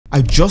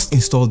I just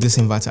installed this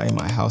inverter in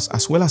my house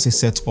as well as a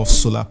set of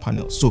solar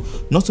panels. So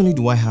not only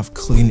do I have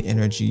clean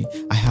energy,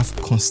 I have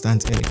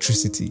constant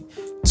electricity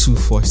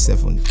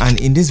 24/7. And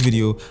in this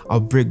video, I'll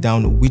break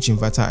down which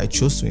inverter I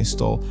chose to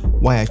install,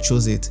 why I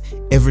chose it,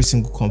 every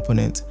single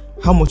component,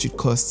 how much it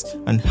costs,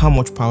 and how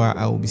much power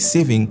I will be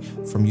saving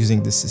from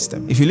using this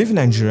system. If you live in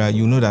Nigeria,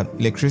 you know that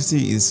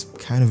electricity is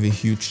kind of a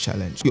huge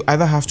challenge. You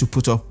either have to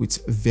put up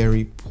with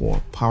very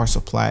poor power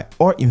supply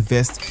or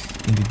invest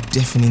in the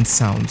deafening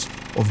sounds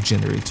of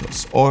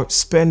generators or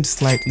spend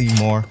slightly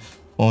more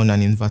on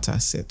an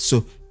inverter set.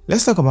 So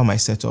let's talk about my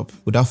setup.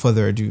 Without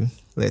further ado,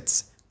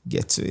 let's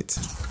get to it.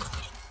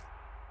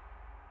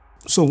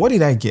 So what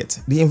did I get?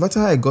 The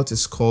inverter I got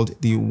is called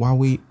the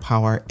Huawei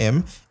Power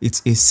M.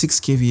 It's a 6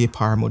 kVA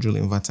power module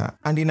inverter.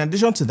 And in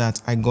addition to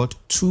that, I got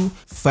two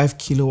 5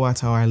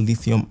 kWh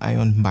lithium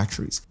ion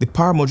batteries. The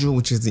power module,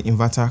 which is the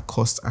inverter,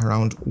 costs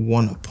around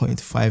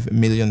 1.5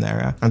 million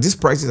naira. And these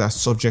prices are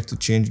subject to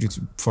change due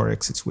to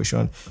forex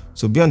situation.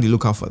 So be on the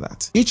lookout for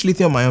that. Each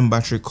lithium ion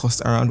battery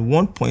costs around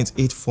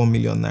 1.84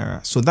 million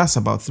naira. So that's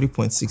about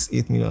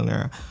 3.68 million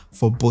naira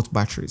for both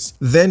batteries.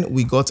 Then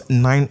we got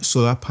 9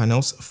 solar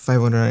panels,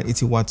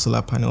 580-watt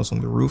solar panels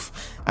on the roof,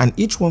 and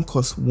each one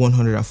costs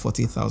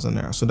 140,000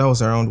 naira. So that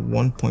was around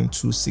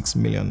 1.26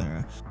 million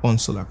naira on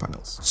solar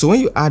panels. So when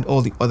you add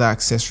all the other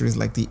accessories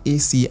like the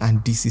AC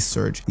and DC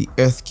surge, the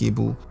earth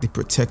cable, the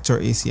protector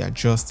AC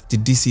adjust, the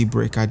DC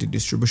breaker, the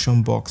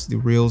distribution box, the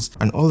rails,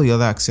 and all the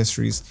other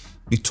accessories,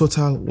 the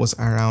total was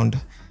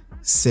around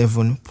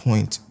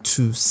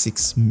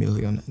 7.26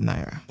 million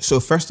naira.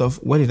 So first off,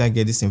 where did I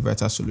get this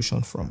inverter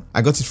solution from?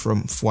 I got it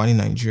from Fuani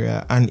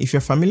Nigeria, and if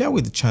you're familiar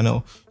with the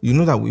channel, you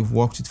know that we've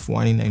worked with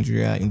Fuani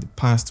Nigeria in the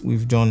past.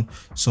 We've done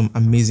some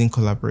amazing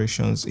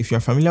collaborations. If you're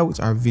familiar with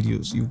our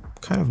videos, you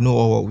kind of know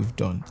all what we've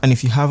done, and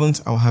if you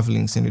haven't, I'll have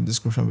links in the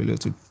description below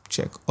to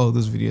check all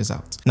those videos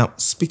out. Now,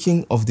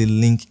 speaking of the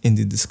link in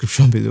the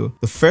description below,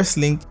 the first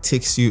link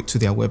takes you to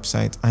their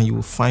website and you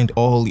will find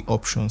all the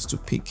options to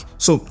pick.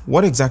 So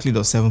what exactly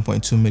does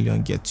 7.2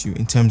 million get you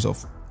in terms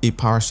of a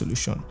power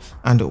solution,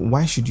 and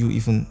why should you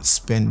even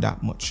spend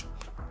that much?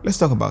 Let's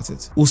talk about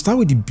it. We'll start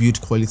with the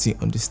build quality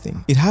on this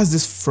thing. It has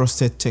this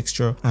frosted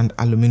texture and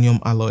aluminum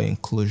alloy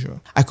enclosure.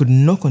 I could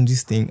knock on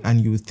this thing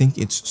and you would think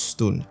it's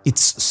stone.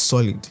 It's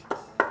solid.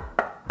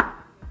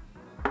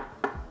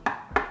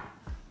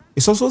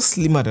 It's also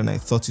slimmer than I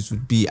thought it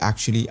would be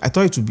actually. I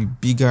thought it would be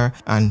bigger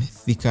and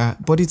thicker,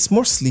 but it's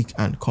more sleek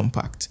and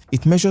compact.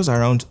 It measures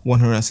around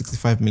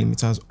 165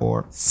 millimeters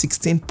or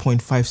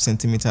 16.5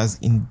 centimeters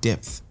in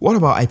depth. What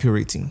about IP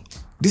rating?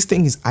 This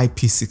thing is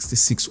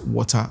IP66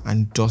 water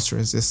and dust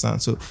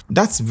resistant, so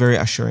that's very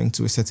assuring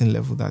to a certain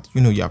level that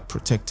you know you are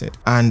protected.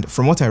 And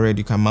from what I read,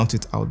 you can mount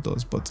it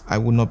outdoors, but I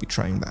will not be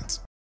trying that.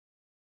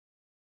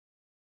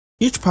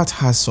 Each part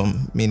has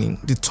some meaning.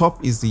 The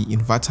top is the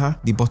inverter,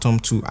 the bottom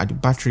two are the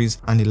batteries,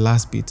 and the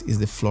last bit is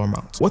the floor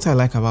mount. What I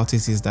like about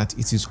it is that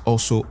it is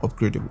also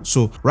upgradable.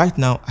 So right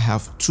now I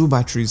have 2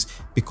 batteries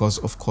because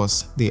of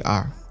course they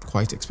are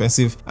quite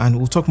expensive, and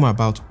we'll talk more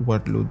about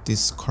what load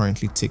this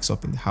currently takes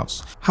up in the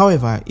house.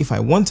 However, if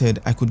I wanted,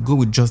 I could go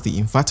with just the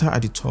inverter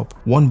at the top,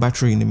 1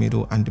 battery in the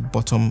middle, and the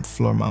bottom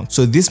floor mount.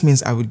 So this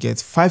means I would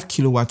get 5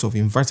 kilowatts of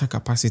inverter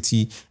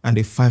capacity and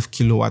a 5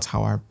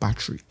 kilowatt-hour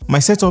battery. My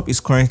setup is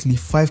currently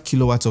 5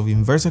 kilowatts of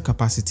inverter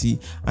capacity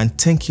and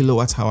 10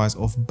 kilowatt-hours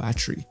of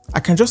battery.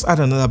 I can just add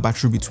another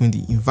battery between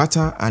the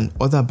inverter and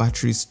other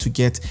batteries to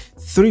get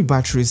 3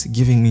 batteries,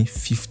 giving me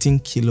 15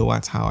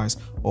 kilowatt-hours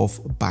of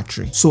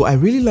battery. So I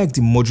really like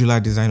the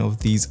modular design of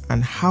these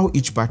and how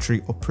each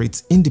battery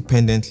operates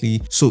independently,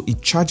 so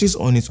it charges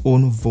on its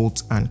own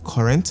volt and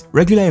current.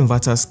 Regular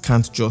inverters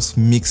can't just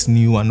mix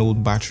new and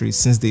old batteries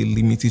since they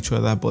limit each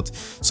other, but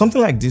something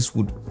like this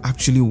would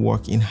actually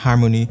work in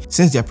harmony.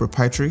 Since they are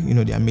proprietary, you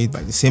know, they are made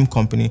by the same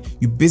company,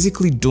 you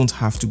basically don't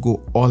have to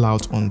go all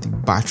out on the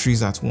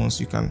batteries at once.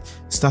 You can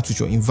start with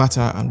your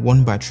inverter and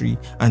 1 battery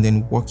and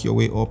then work your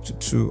way up to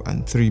 2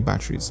 and 3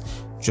 batteries,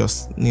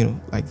 just, you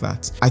know, like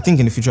that. I think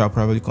in the future I'll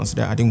probably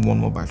consider adding 1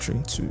 more battery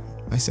to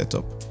my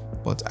setup,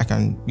 but I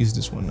can use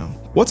this one now.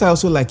 What I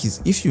also like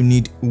is if you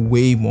need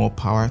way more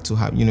power to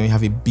have, you know, you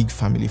have a big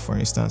family for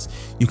instance,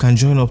 you can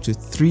join up to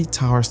 3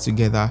 towers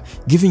together,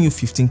 giving you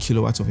 15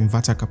 kilowatts of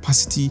inverter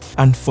capacity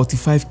and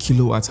 45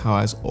 kilowatt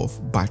hours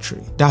of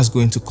battery. That's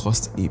going to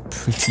cost a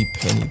pretty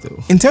penny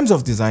though. In terms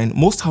of design,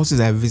 most houses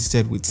I've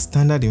visited with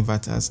standard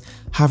inverters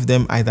have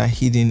them either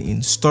hidden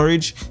in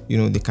storage, you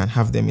know, they can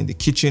have them in the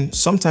kitchen,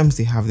 sometimes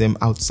they have them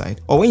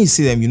outside, or when you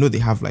see them, you know, they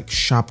have like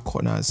sharp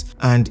corners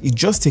and it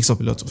just takes up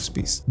a lot of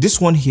space.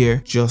 This one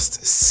here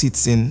just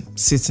sits in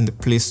the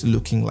place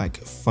looking like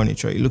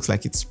furniture. It looks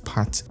like it's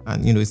part,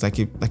 and you know, it's like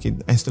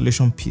an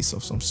installation piece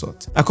of some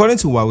sort. According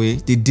to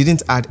Huawei, they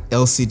didn't add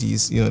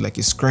LCDs, you know, like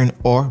a screen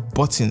or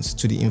buttons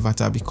to the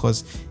inverter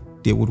because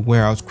they would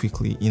wear out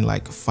quickly in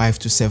like 5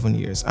 to 7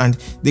 years. And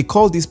they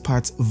call these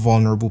parts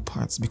vulnerable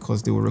parts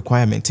because they will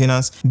require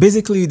maintenance.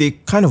 Basically, they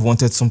kind of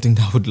wanted something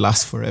that would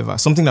last forever,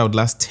 something that would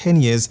last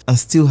 10 years and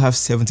still have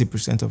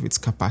 70% of its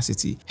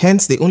capacity.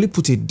 Hence, they only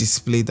put a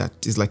display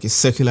that is like a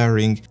circular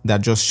ring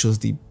that just shows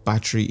the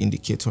battery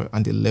indicator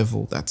and the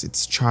level that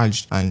it's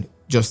charged, and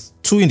just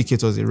 2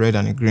 indicators, a red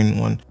and a green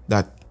one,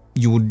 that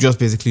you would just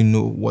basically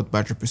know what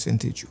battery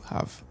percentage you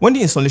have. When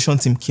the installation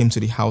team came to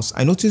the house,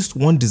 I noticed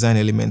one design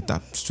element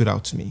that stood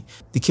out to me.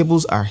 The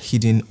cables are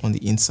hidden on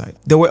the inside.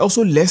 There were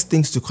also less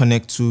things to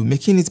connect to,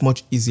 making it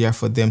much easier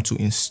for them to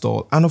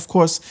install. And of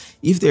course,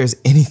 if there's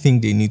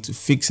anything they need to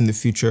fix in the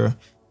future,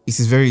 it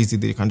is very easy.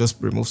 They can just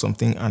remove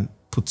something and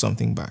put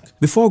something back.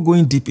 Before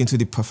going deep into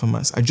the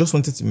performance, I just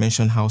wanted to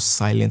mention how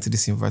silent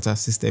this inverter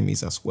system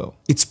is as well.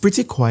 It's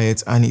pretty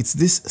quiet and it's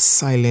this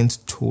silent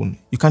tone.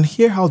 You can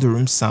hear how the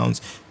room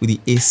sounds with the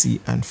AC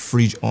and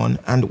fridge on,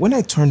 and when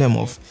I turn them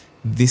off,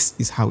 this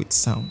is how it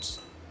sounds.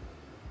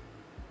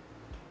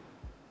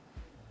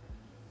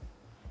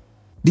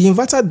 The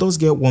inverter does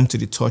get warm to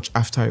the touch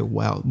after a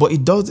while, but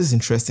it does this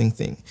interesting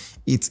thing.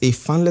 It's a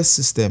fanless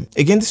system.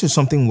 Again, this is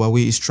something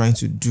Huawei is trying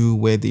to do,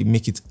 where they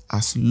make it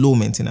as low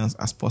maintenance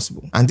as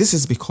possible. And this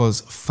is because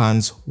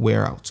fans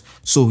wear out.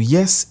 So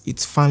yes,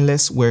 it's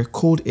fanless, where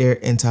cold air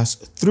enters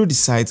through the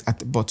sides at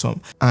the bottom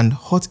and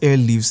hot air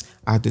leaves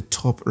at the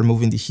top,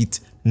 removing the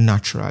heat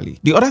naturally.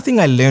 The other thing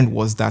I learned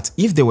was that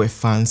if there were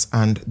fans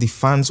and the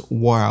fans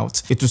wore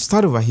out, it would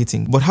start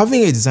overheating. But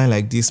having a design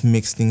like this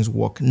makes things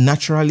work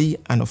naturally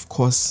and of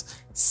course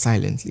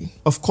silently.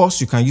 Of course,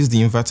 you can use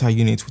the inverter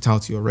unit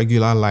without your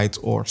regular light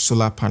or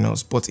solar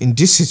panels, but in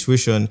this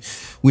situation,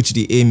 which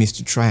the aim is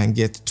to try and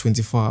get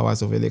 24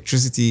 hours of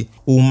electricity,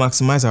 we'll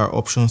maximize our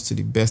options to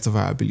the best of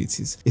our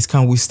abilities. It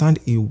can withstand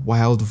a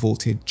wild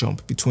voltage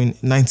jump between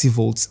 90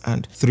 volts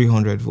and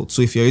 300 volts.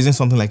 So if you're using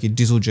something like a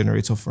diesel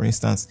generator, for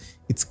instance,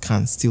 it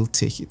can still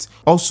take it.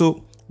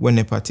 Also, when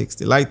NEPA takes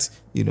the light,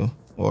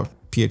 or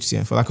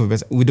PHCN, for lack of a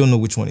better, we don't know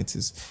which one it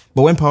is.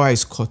 But when power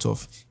is cut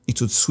off, it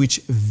would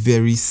switch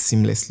very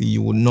seamlessly.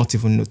 You will not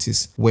even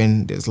notice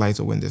when there's light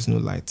or when there's no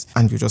light,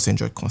 and you just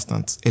enjoy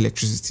constant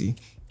electricity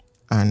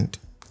and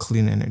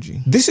clean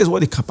energy. This is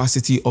what the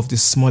capacity of the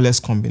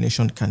smallest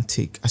combination can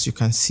take, as you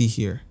can see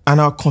here. And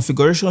our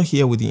configuration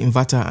here with the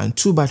inverter and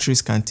 2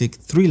 batteries can take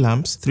 3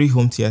 lamps, 3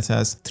 home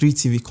theaters, 3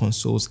 TV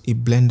consoles, a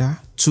blender,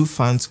 2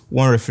 fans,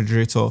 1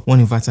 refrigerator,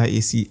 1 inverter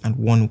AC, and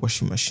 1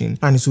 washing machine.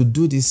 And it will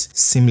do this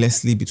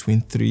seamlessly between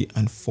 3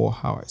 and 4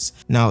 hours.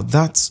 Now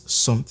that's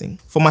something.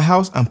 For my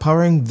house, I'm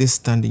powering this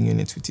standing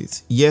unit with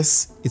it.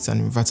 Yes, it's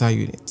an inverter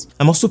unit.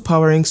 I'm also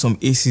powering some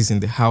ACs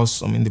in the house,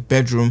 some in the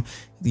bedroom,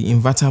 the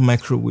inverter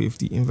microwave,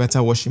 the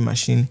inverter washing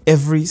machine,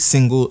 every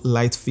single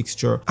light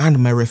fixture,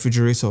 and my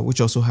refrigerator, which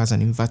also has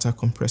an inverter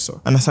compressor.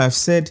 And as I've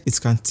said, it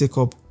can take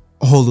up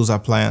all those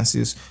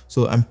appliances,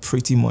 so I'm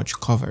pretty much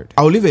covered.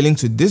 I'll leave a link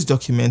to this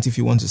document if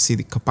you want to see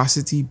the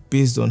capacity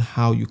based on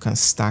how you can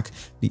stack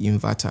the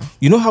inverter.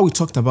 You know how we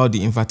talked about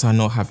the inverter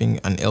not having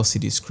an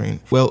LCD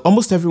screen? Well,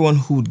 almost everyone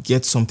who would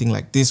get something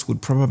like this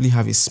would probably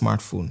have a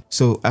smartphone.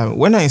 So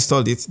when I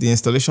installed it, the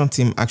installation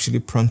team actually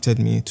prompted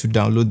me to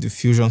download the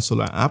Fusion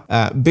Solar app.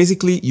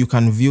 Basically, you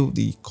can view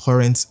the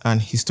current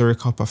and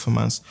historical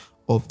performance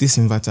of this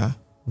inverter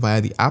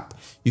via the app.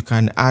 You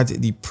can add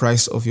the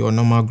price of your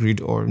normal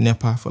grid or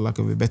NEPA, for lack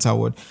of a better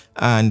word,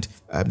 and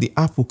the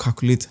app will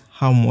calculate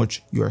how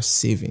much you are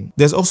saving.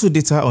 There's also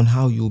data on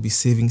how you'll be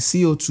saving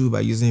CO2 by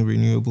using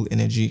renewable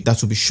energy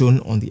that will be shown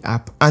on the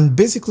app. And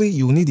basically,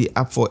 you will need the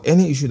app for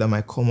any issue that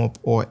might come up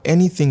or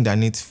anything that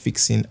needs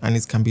fixing, and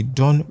it can be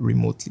done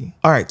remotely.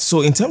 All right,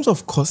 so in terms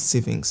of cost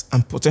savings,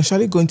 I'm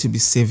potentially going to be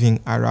saving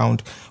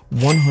around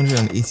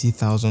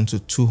 180,000 to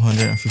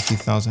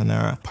 250,000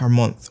 naira per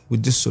month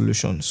with this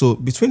solution. So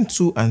between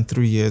 2 and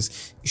 3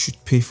 years, it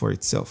should pay for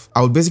itself.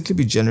 I would basically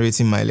be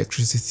generating my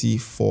electricity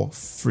for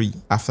free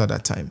after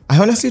that time. I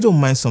honestly don't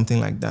mind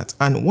something like that.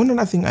 And one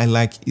other thing I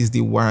like is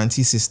the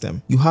warranty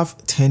system. You have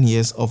 10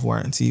 years of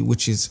warranty,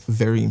 which is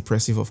very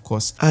impressive, of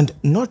course. And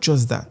not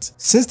just that,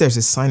 since there's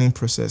a signing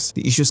process,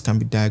 the issues can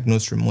be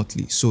diagnosed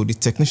remotely. So the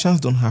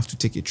technicians don't have to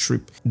take a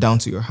trip down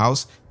to your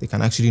house. They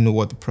can actually know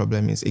what the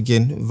problem is,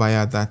 again,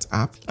 via that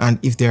app. And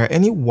if there are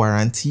any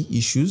warranty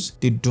issues,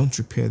 they don't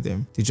repair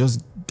them. They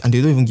don't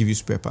even give you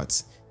spare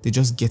parts. They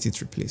just get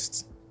it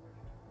replaced.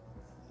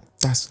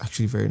 That's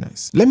actually very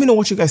nice. Let me know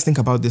what you guys think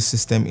about this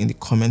system in the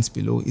comments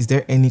below. Is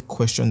there any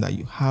question that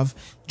you have?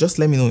 Just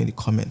let me know in the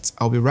comments.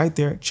 I'll be right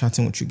there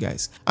chatting with you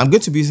guys. I'm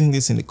going to be using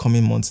this in the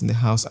coming months in the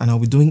house, and I'll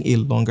be doing a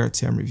longer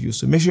term review.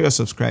 So make sure you're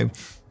subscribed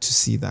to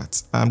see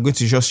that. I'm going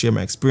to just share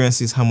my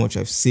experiences, how much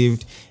I've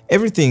saved,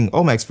 everything,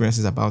 all my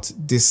experiences about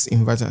this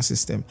inverter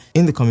system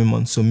in the coming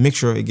months. So make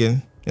sure,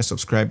 again, you're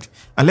subscribed,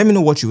 and let me know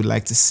what you would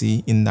like to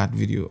see in that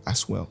video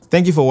as well.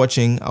 Thank you for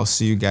watching. I'll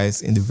see you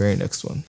guys in the very next one.